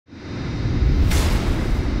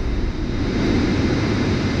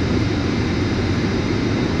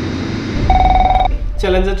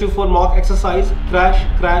Challenger 24 mock exercise,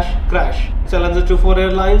 crash, crash, crash. Challenger 24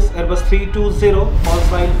 Airlines, Airbus 320, call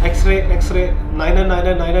sign X-ray, X-ray,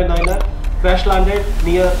 99999, crash landed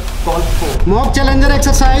near call 4. Mock Challenger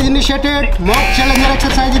exercise initiated. Mock Challenger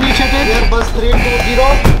exercise initiated. Airbus 320,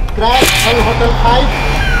 crash on Hotel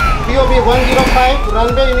 5. POV 105,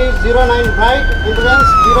 runway is 09 right, impedance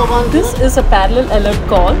 010. This is a parallel alert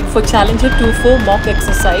call for Challenger 24 mock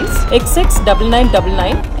exercise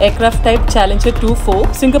XX9999, aircraft type Challenger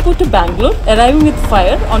 24, Singapore to Bangalore, arriving with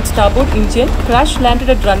fire on starboard engine, crash landed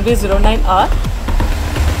at runway 09R.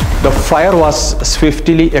 The fire was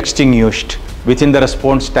swiftly extinguished within the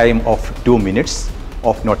response time of 2 minutes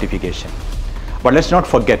of notification. But let's not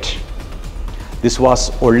forget, this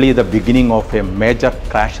was only the beginning of a major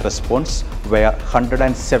crash response where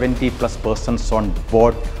 170 plus persons on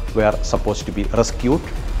board were supposed to be rescued,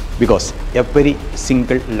 because every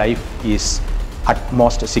single life is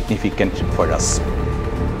utmost significant for us.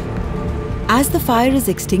 As the fire is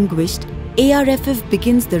extinguished, ARFF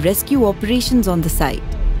begins the rescue operations on the site.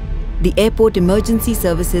 The airport emergency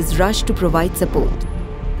services rush to provide support.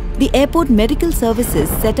 The airport medical services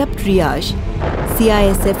set up triage.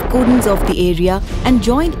 CISF cordons off the area and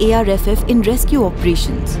joined ARFF in rescue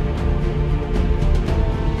operations.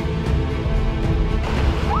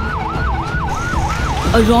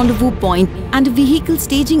 A rendezvous point and a vehicle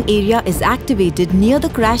staging area is activated near the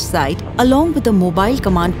crash site along with a mobile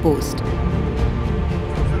command post.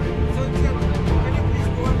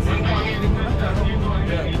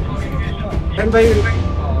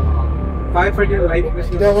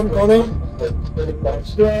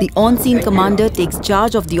 The on-scene commander takes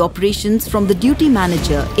charge of the operations from the duty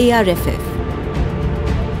manager, ARFF.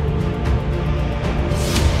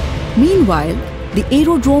 Meanwhile, the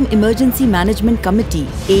Aerodrome Emergency Management Committee,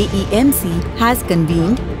 AEMC, has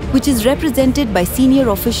convened, which is represented by senior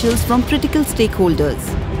officials from critical stakeholders.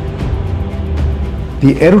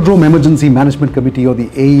 The Aerodrome Emergency Management Committee, or the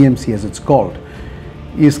AEMC as it's called,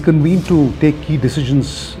 is convened to take key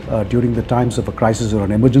decisions during the times of a crisis or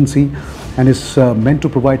an emergency, and is meant to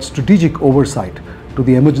provide strategic oversight to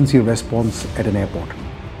the emergency response at an airport.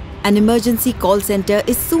 An emergency call center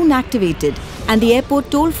is soon activated, and the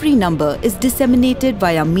airport toll-free number is disseminated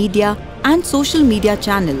via media and social media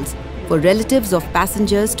channels for relatives of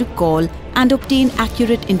passengers to call and obtain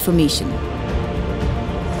accurate information.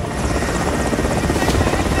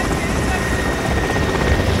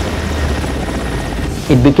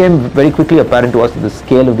 It became very quickly apparent to us that the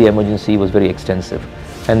scale of the emergency was very extensive,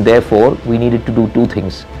 and therefore we needed to do two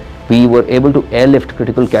things. We were able to airlift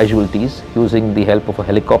critical casualties using the help of a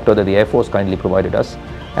helicopter that the Air Force kindly provided us,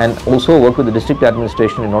 and also work with the district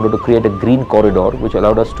administration in order to create a green corridor which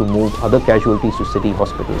allowed us to move other casualties to city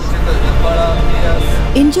hospitals.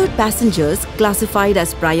 Injured passengers classified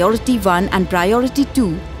as Priority 1 and Priority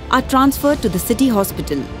 2 are transferred to the city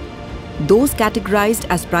hospital. Those categorized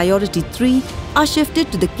as Priority 3 are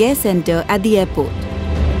shifted to the care center at the airport.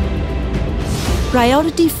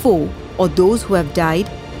 Priority 4, or those who have died,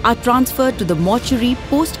 are transferred to the mortuary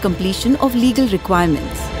post-completion of legal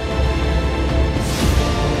requirements.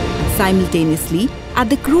 Simultaneously, at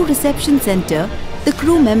the crew reception center, the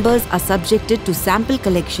crew members are subjected to sample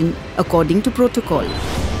collection according to protocol.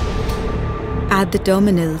 At the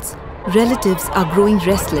terminals, relatives are growing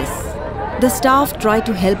restless. The staff try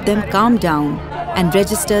to help them calm down and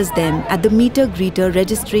registers them at the meet-greeter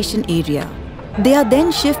registration area. They are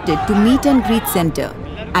then shifted to meet and greet center.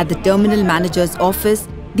 At the terminal manager's office,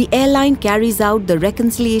 the airline carries out the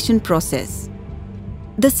reconciliation process.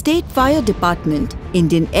 The State Fire Department,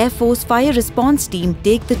 Indian Air Force Fire Response Team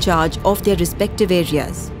take the charge of their respective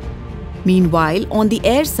areas. Meanwhile, on the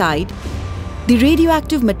air side, the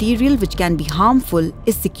radioactive material which can be harmful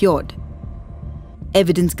is secured.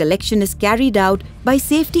 Evidence collection is carried out by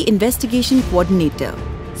Safety Investigation Coordinator.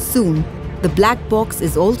 Soon, the black box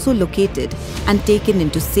is also located and taken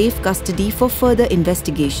into safe custody for further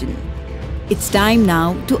investigation. It's time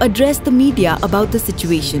now to address the media about the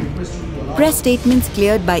situation. Press statements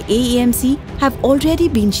cleared by AEMC have already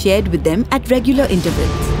been shared with them at regular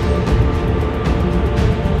intervals.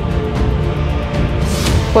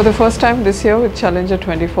 For the first time this year with Challenger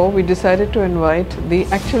 24, we decided to invite the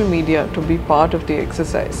actual media to be part of the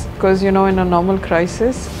exercise. Because in a normal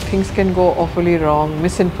crisis, things can go awfully wrong,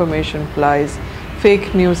 misinformation flies,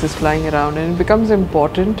 fake news is flying around, and it becomes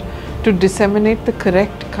important to disseminate the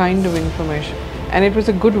correct kind of information. And it was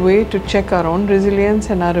a good way to check our own resilience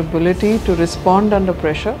and our ability to respond under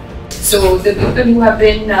pressure. So the people who have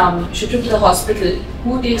been shifted to the hospital,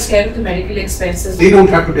 who takes care of the medical expenses? They don't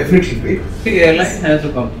have to definitely pay. The airline has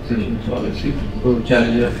a compensation policy for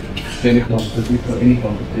Challenger, any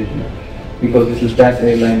compensation. because this is that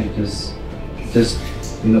airline which is just,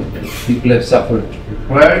 people have suffered.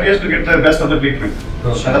 Priority is to get the best of the treatment.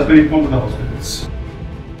 That has been informed to the hospitals.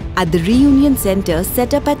 At the reunion center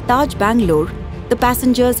set up at Taj, Bangalore, the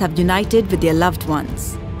passengers have united with their loved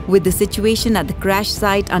ones. With the situation at the crash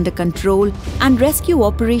site under control and rescue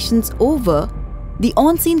operations over, the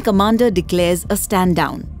on-scene commander declares a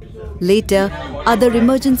stand-down. Later, other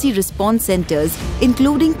emergency response centers,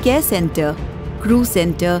 including Care Center, Crew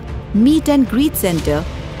Center, Meet and Greet Center,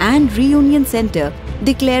 and Reunion Center,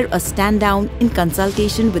 declare a stand-down in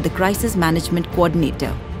consultation with the Crisis Management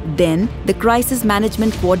Coordinator. Then, the Crisis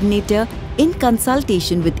Management Coordinator, in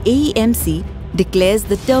consultation with AEMC, declares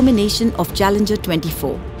the termination of Challenger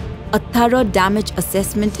 24. A thorough damage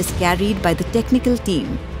assessment is carried by the technical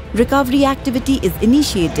team. Recovery activity is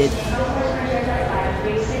initiated.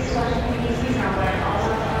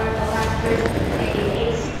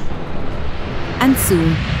 And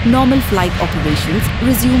soon, normal flight operations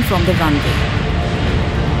resume from the runway.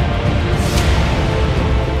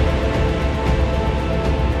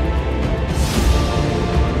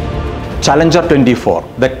 Challenger 24,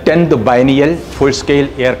 the 10th biennial full-scale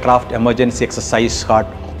aircraft emergency exercise had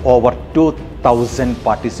over 2,000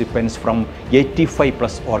 participants from 85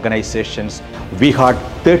 plus organizations. We had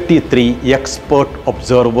 33 expert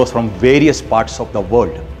observers from various parts of the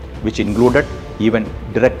world, which included even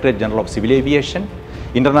Directorate General of Civil Aviation,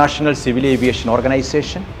 International Civil Aviation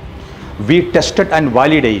Organization. We tested and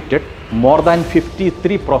validated more than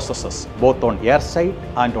 53 processes, both on airside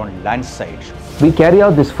and on land side. We carry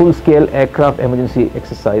out this full-scale aircraft emergency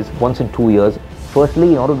exercise once in 2 years.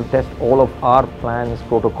 Firstly, in order to test all of our plans,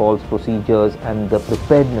 protocols, procedures, and the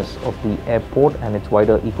preparedness of the airport and its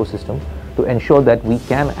wider ecosystem to ensure that we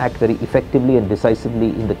can act very effectively and decisively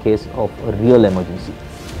in the case of a real emergency.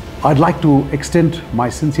 I'd like to extend my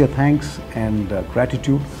sincere thanks and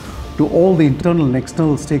gratitude to all the internal and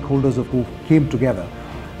external stakeholders who came together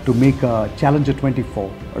to make Challenger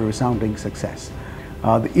 24 a resounding success.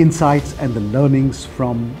 The insights and the learnings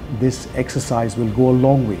from this exercise will go a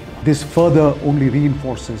long way. This further only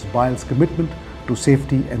reinforces BIAL's commitment to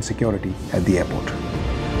safety and security at the airport.